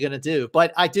what are you going to do?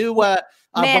 But I do.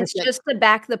 Just to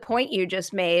back the point you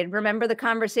just made, remember the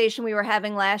conversation we were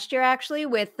having last year, actually,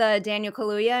 with Daniel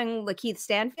Kaluuya and Lakeith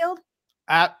Stanfield?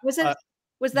 Was that?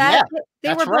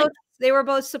 Yeah, they were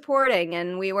both supporting,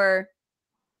 and we were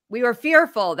we were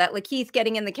fearful that Lakeith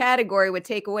getting in the category would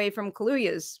take away from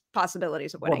Kaluuya's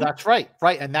possibilities of winning. Well, that's right.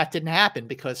 And that didn't happen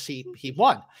because he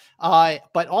won.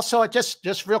 But also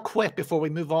just real quick before we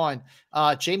move on,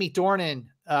 Jamie Dornan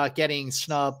getting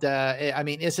snubbed. I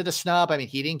mean, is it a snub? I mean,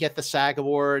 he didn't get the SAG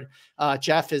award.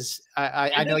 Jeff is,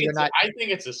 I know you're not. I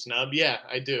think it's a snub. Yeah,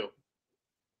 I do.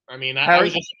 I mean, I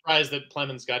was just surprised that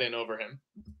Plemons got in over him.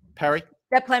 Perri?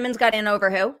 That Plemons got in over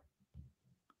who?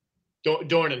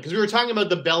 Dornan, because we were talking about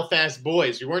the Belfast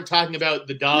Boys. We weren't talking about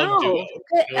the dog duo.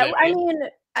 You know I mean,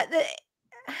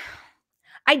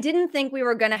 I didn't think we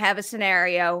were going to have a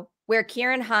scenario where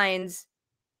Kieran Hines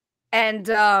and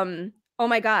oh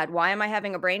my God, why am I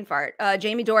having a brain fart?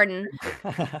 Jamie Dornan.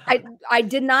 I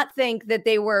did not think that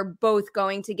they were both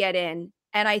going to get in,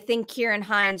 and I think Kieran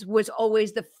Hines was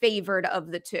always the favored of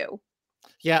the two.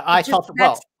 Yeah, I thought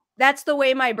that's the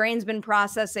way my brain's been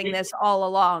processing this all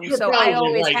along. So I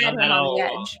always had him on the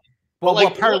edge.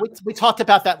 Well, Perri, we talked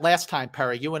about that last time,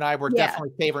 Perri. You and I were definitely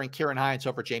favoring Kieran Hines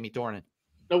over Jamie Dornan.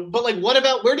 No, but like, what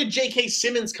about, where did J.K.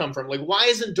 Simmons come from? Like, why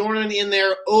isn't Dornan in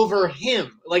there over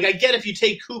him? Like, I get if you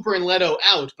take Cooper and Leto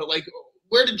out, but like,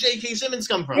 where did J.K. Simmons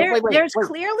come from? There's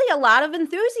clearly a lot of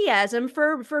enthusiasm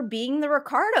for being the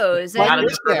Ricardos. What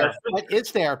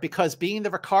is there? Because Being the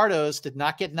Ricardos did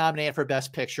not get nominated for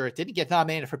Best Picture. It didn't get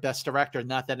nominated for Best Director.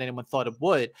 Not that anyone thought it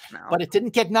would, but it didn't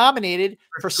get nominated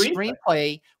for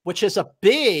Screenplay, which is a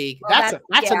big. Well,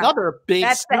 that's another big.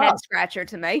 That's the head scratcher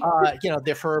to me.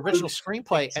 They're for original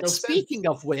screenplay. And speaking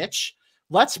of which,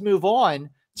 let's move on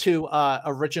to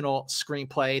original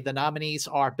screenplay. The nominees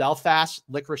are Belfast,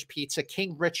 Licorice Pizza,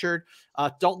 King Richard,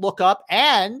 Don't Look Up,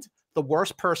 and The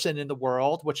Worst Person in the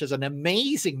World, which is an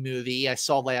amazing movie I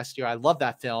saw last year. I love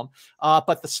that film.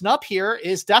 But the snub here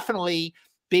is definitely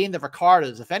Being the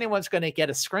Ricardos. If anyone's going to get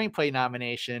a screenplay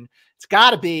nomination, it's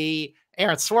got to be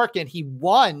Aaron Sorkin. He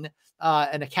won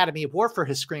an Academy Award for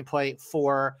his screenplay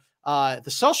for The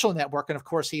Social Network, and of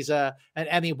course he's an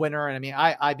Emmy winner. And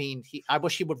I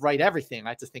wish he would write everything.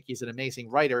 I just think he's an amazing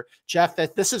writer. Jeff,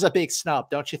 this is a big snub,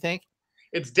 don't you think?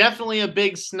 It's definitely a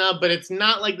big snub, but it's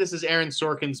not like this is Aaron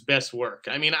Sorkin's best work.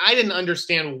 I mean, I didn't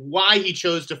understand why he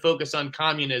chose to focus on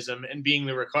communism and Being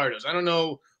the Ricardos. I don't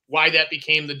know why that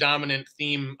became the dominant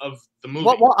theme of the movie.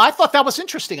 Well, I thought that was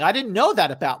interesting. I didn't know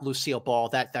that about Lucille Ball,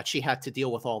 that she had to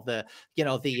deal with all the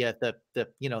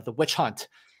witch hunt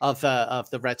of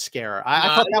the Red Scare.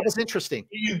 I thought that was interesting.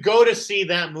 You go to see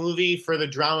that movie for the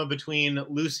drama between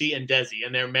Lucy and Desi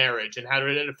and their marriage and how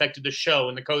it affected the show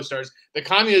and the co-stars. The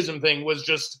communism thing was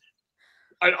just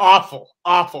an awful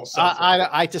subject.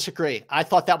 I disagree. I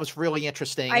thought that was really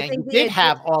interesting. And you did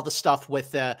have all the stuff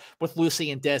with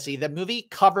Lucy and Desi. The movie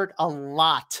covered a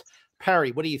lot.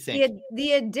 Perri, what do you think?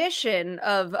 The addition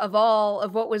of all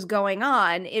of what was going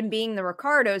on in Being the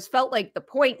Ricardos felt like the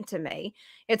point to me.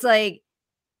 It's like,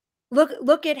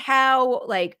 look at how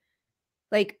like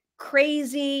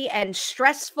crazy and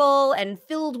stressful and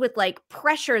filled with like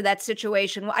pressure that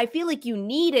situation. I feel like you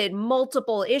needed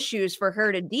multiple issues for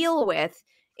her to deal with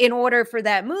in order for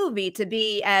that movie to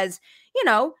be as,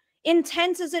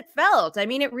 intense as it felt. I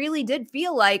mean, it really did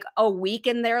feel like a week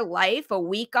in their life, a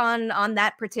week on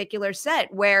that particular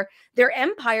set where their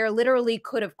empire literally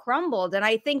could have crumbled. And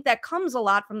I think that comes a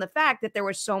lot from the fact that there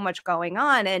was so much going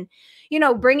on. And,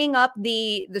 bringing up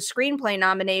the screenplay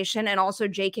nomination and also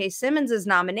J.K. Simmons's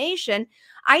nomination,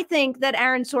 I think that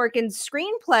Aaron Sorkin's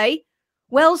screenplay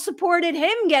supported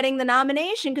him getting the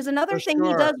nomination, because another thing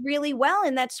he does really well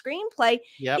in that screenplay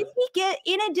is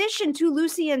in addition to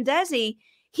Lucy and Desi,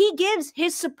 he gives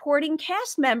his supporting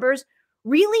cast members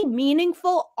really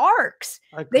meaningful arcs.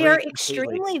 They are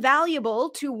extremely valuable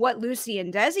to what Lucy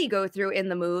and Desi go through in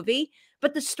the movie,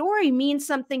 but the story means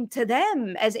something to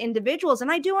them as individuals.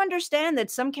 And I do understand that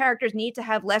some characters need to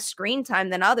have less screen time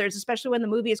than others, especially when the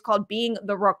movie is called Being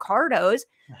the Ricardos.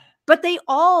 But they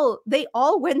all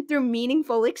went through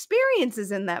meaningful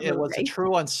experiences in that movie. It was a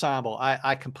true ensemble.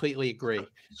 I completely agree.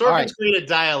 Sorkin's great at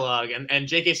dialogue, and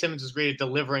J.K. Simmons is great at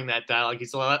delivering that dialogue.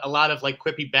 He's a lot of like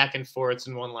quippy back and forths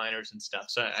and one-liners and stuff.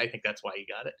 So I think that's why he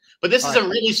got it. But this is a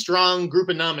really strong group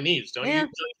of nominees, don't you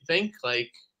think?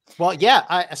 Well,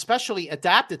 yeah, especially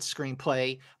adapted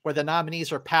screenplay where the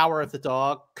nominees are Power of the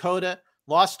Dog, Coda,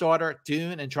 Lost Daughter,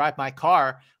 Dune, and Drive My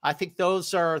Car. I think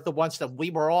those are the ones that we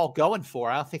were all going for.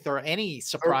 I don't think there are any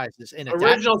surprises in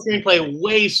original screenplay.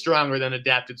 Way stronger than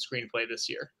adapted screenplay this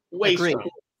year.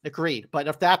 Agreed. But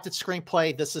adapted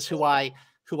screenplay, this is who I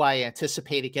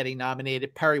anticipated getting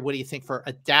nominated. Perri, what do you think for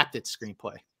adapted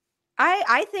screenplay?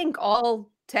 I think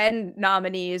all 10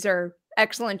 nominees are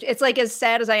excellent. It's like, as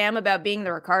sad as I am about Being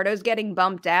the Ricardos getting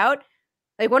bumped out,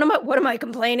 Like, what am I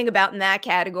complaining about in that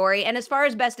category? And as far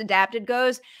as best adapted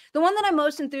goes, the one that I'm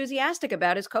most enthusiastic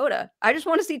about is Coda. I just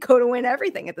want to see Coda win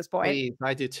everything at this point. Please,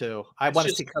 I do too. I It's want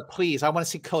to just see. Please, I want to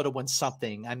see Coda win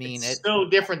something. I mean, it's so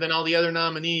different than all the other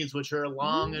nominees, which are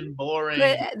long and boring.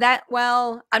 But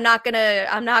I'm not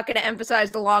gonna emphasize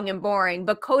the long and boring,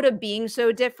 but Coda being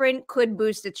so different could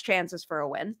boost its chances for a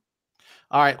win.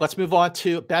 All right, let's move on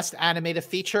to best animated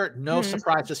feature. No Mhm.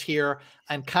 surprises here.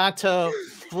 Encanto,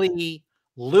 Flea,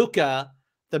 Luca,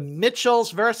 the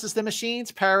Mitchells versus the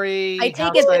Machines. Perry, I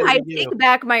how take it. excited I are you? take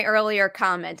back my earlier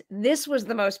comment. This was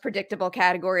the most predictable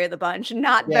category of the bunch,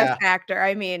 not Yeah, best actor.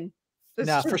 I mean, this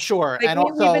no, for just sure. like And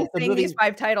we've been also the saying these movie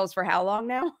 5 titles for how long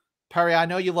now? Perry, I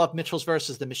know you love Mitchells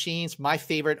versus the Machines. My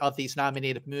favorite of these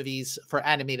nominated movies for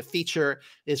animated feature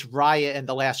is Raya and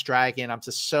the Last Dragon. I'm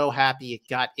just so happy it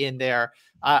got in there.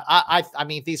 I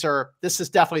mean, this is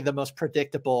definitely the most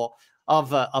predictable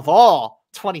of all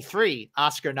 23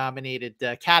 Oscar nominated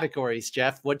categories.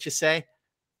 Jeff, what'd you say?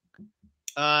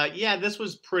 Yeah, this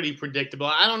was pretty predictable.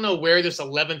 I don't know where this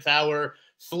 11th hour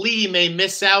Flea may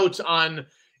miss out on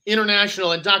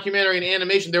international and documentary and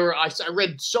animation. I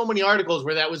read so many articles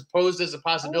where that was posed as a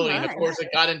possibility, and of course it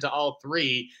got into all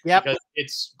three because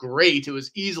it's great. It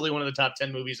was easily one of the top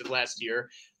 10 movies of last year.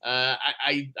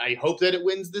 I hope that it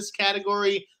wins this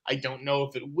category. I don't know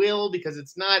if it will because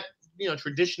it's not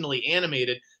traditionally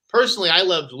animated. Personally, I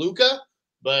loved Luca,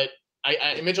 but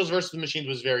Mitchell's versus the Machines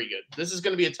was very good. This is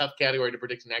going to be a tough category to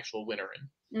predict an actual winner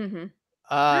in. Mm-hmm.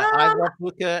 I love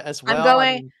Luca as well. I'm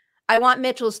going. I want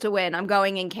Mitchell's to win. I'm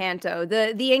going Encanto.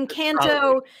 The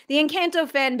Encanto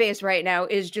fan base right now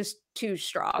is just too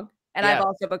strong, and I've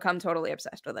also become totally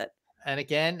obsessed with it. And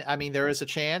again, I mean, there is a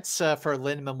chance for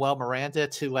Lin-Manuel Miranda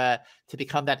to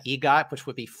become that EGOT, which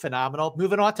would be phenomenal.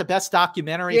 Moving on to best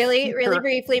documentary. Really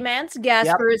briefly, Mance.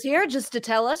 Gasper is here just to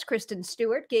tell us Kristen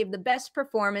Stewart gave the best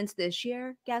performance this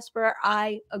year. Gasper,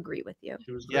 I agree with you.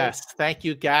 Yes, thank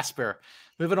you, Gasper.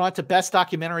 Moving on to best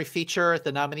documentary feature.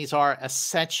 The nominees are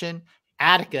Ascension,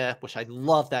 Attica, which I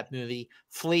love that movie.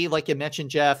 Flea, like you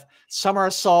mentioned, Jeff. Summer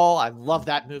of Soul, I love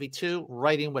that movie too.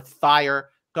 Writing with Fire.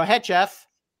 Go ahead, Jeff.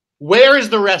 Where is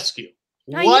the rescue?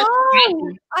 What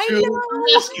happened to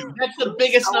the rescue? That's the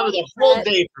biggest number of the whole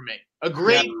day for me. A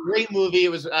great movie.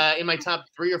 It was in my top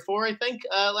 3 or 4, I think,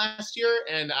 last year,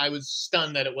 and I was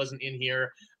stunned that it wasn't in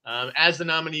here. As the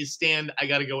nominees stand, I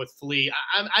got to go with Flea.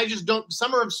 I just don't.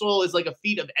 Summer of Soul is like a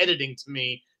feat of editing to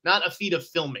me, not a feat of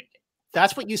filmmaking.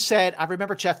 That's what you said. I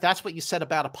remember, Jeff. That's what you said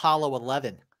about Apollo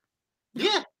 11.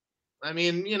 Yeah. I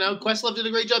mean, Questlove did a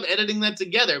great job editing that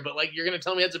together, but like, you're going to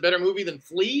tell me that's a better movie than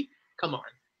Flea? Come on.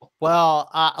 Well,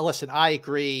 listen, I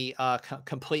agree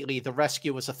completely. The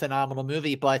Rescue was a phenomenal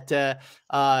movie, but that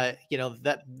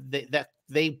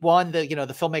they won the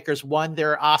filmmakers won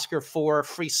their Oscar for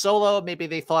Free Solo. Maybe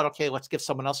they thought, okay, let's give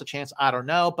someone else a chance. I don't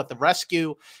know, but The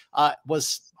Rescue I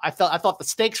thought the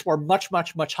stakes were much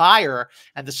higher,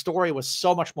 and the story was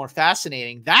so much more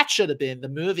fascinating. That should have been the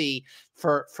movie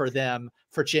for them,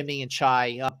 for Jimmy and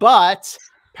Chai. But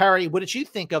Perry, what did you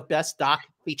think of best doc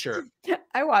feature?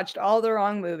 I watched all the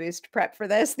wrong movies to prep for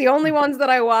this. The only ones that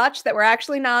I watched that were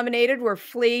actually nominated were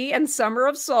Flea and Summer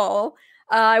of Soul.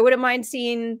 I wouldn't mind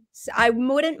seeing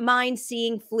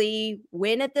Flea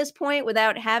win at this point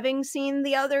without having seen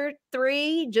the other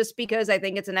 3, just because I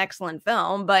think it's an excellent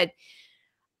film. But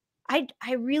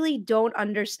I really don't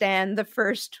understand the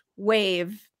first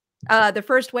wave.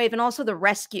 And also The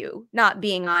Rescue not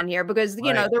being on here because,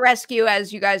 The Rescue,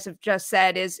 as you guys have just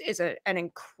said, is an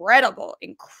incredible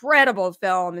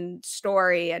film and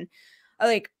story. And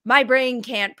like, my brain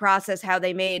can't process how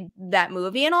they made that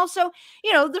movie. And also,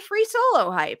 the Free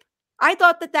Solo hype. I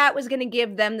thought that was going to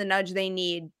give them the nudge they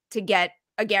need to get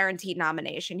a guaranteed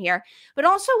nomination here. But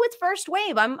also with First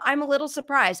Wave, I'm a little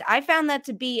surprised. I found that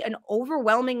to be an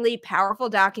overwhelmingly powerful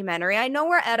documentary. I know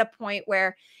we're at a point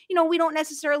where, we don't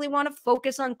necessarily want to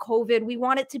focus on COVID. We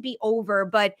want it to be over,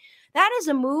 but that is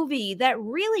a movie that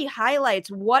really highlights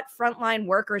what frontline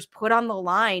workers put on the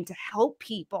line to help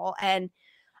people. And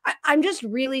I'm just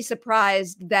really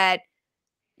surprised that,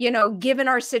 given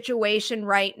our situation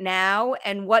right now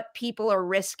and what people are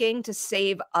risking to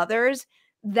save others,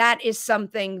 that is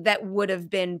something that would have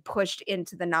been pushed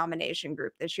into the nomination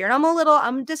group this year. And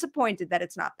I'm disappointed that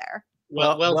it's not there.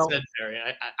 Well said, Perry.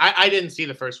 I didn't see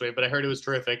The First Wave, but I heard it was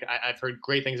terrific. I've heard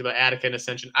great things about Attica and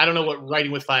Ascension. I don't know what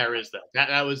Writing with Fire is, though.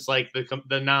 That was like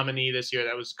the nominee this year.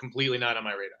 That was completely not on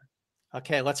my radar.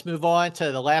 Okay, let's move on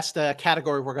to the last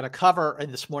category we're going to cover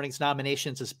in this morning's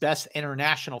nominations is Best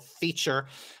International Feature.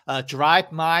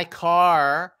 Drive My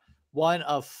Car one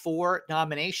of 4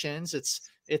 nominations.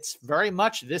 It's very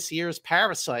much this year's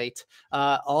Parasite.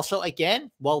 Also,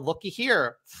 again, well, looky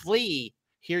here, Flea.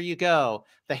 Here you go.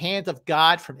 The Hand of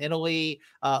God from Italy,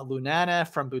 Lunana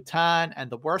from Bhutan, and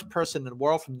The Worst Person in the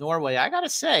World from Norway. I got to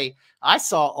say, I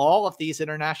saw all of these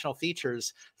international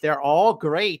features. They're all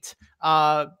great.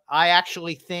 I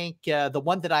actually think the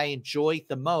one that I enjoyed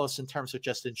the most in terms of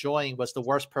just enjoying was The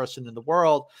Worst Person in the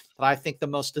World. But I think the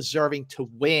most deserving to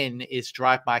win is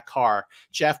Drive My Car.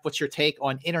 Jeff, what's your take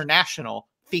on international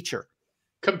feature?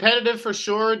 Competitive for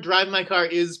sure. Drive My Car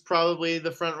is probably the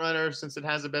front runner since it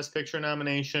has a Best Picture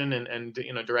nomination and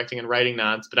directing and writing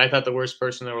nods. But I thought The Worst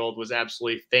Person in the World was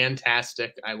absolutely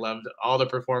fantastic. I loved all the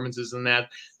performances in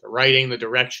that, the writing, the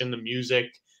direction, the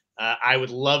music. I would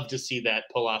love to see that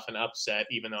pull off an upset,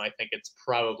 even though I think it's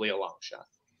probably a long shot.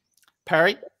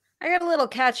 Perri? I got a little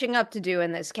catching up to do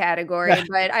in this category,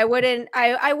 but I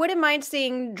wouldn't mind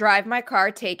seeing Drive My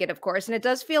Car take it, of course. And it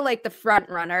does feel like the front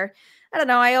runner. I don't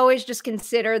know. I always just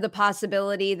consider the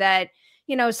possibility that,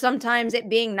 sometimes it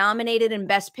being nominated in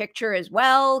Best Picture as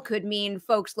well could mean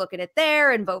folks look at it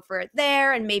there and vote for it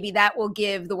there. And maybe that will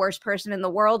give The Worst Person in the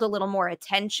World a little more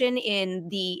attention in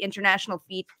the international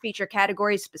feature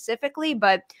category specifically.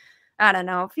 But I don't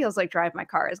know. It feels like Drive My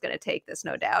Car is going to take this,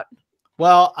 no doubt.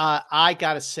 Well, I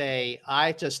got to say,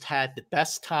 I just had the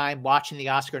best time watching the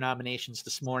Oscar nominations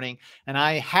this morning, and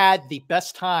I had the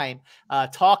best time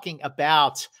talking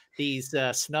about these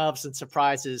snubs and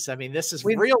surprises. I mean, this is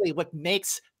really what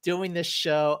makes doing this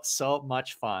show so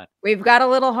much fun. We've got a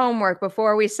little homework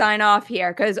before we sign off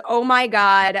here because, oh my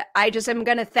God, I just am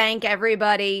going to thank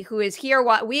everybody who is here.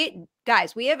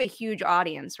 Guys, we have a huge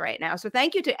audience right now. So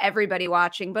thank you to everybody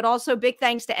watching, but also big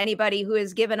thanks to anybody who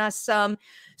has given us some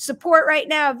support right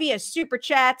now via Super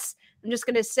Chats. I'm just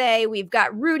going to say we've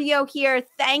got Rudio here.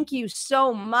 Thank you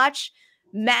so much.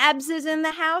 Mabs is in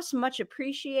the house. Much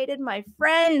appreciated, my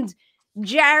friend.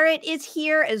 Jarrett is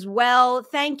here as well.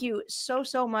 Thank you so,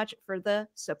 so much for the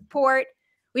support.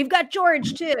 We've got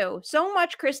George too. So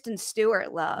much Kristen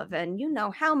Stewart love. And you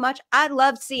know how much I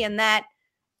love seeing that.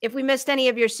 If we missed any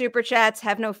of your super chats,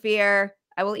 have no fear.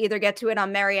 I will either get to it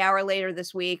on Merry Hour later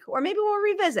this week, or maybe we'll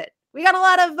revisit. We've got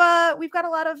a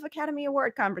lot of Academy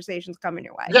Award conversations coming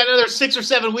your way. We've got another 6 or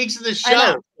 7 weeks of this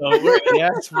show. So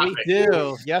yes, we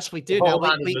do. Yes, we do. Hold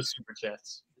on to the super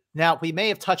chats. Now, we may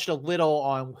have touched a little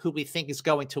on who we think is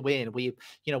going to win. We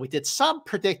did some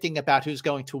predicting about who's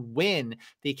going to win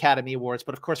the Academy Awards,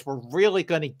 but of course, we're really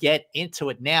going to get into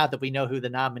it now that we know who the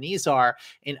nominees are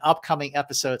in upcoming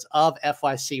episodes of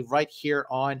FYC right here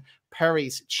on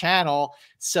Perri's channel.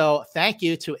 So thank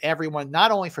you to everyone,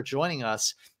 not only for joining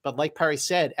us, but like Perri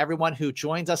said, everyone who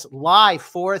joins us live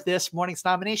for this morning's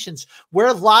nominations.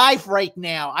 We're live right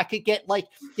now. I could get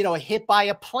hit by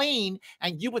a plane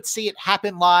and you would see it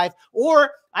happen live,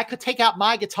 or I could take out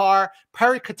my guitar,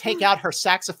 Perri could take out her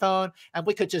saxophone, and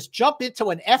we could just jump into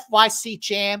an FYC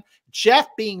jam, Jeff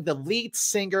being the lead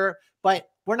singer, but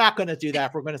we're not going to do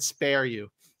that. We're going to spare you.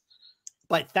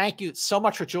 But thank you so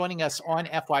much for joining us on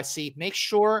FYC. Make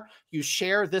sure you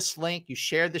share this link, you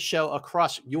share the show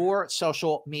across your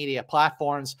social media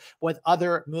platforms with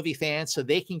other movie fans so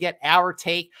they can get our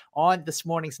take on this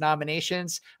morning's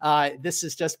nominations. This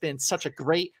has just been such a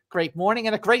great, great morning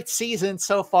and a great season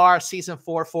so far, season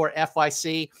 4 for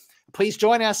FYC. Please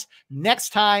join us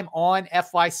next time on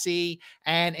FYC.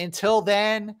 And until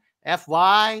then,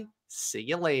 FY, see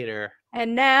you later.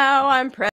 And now I'm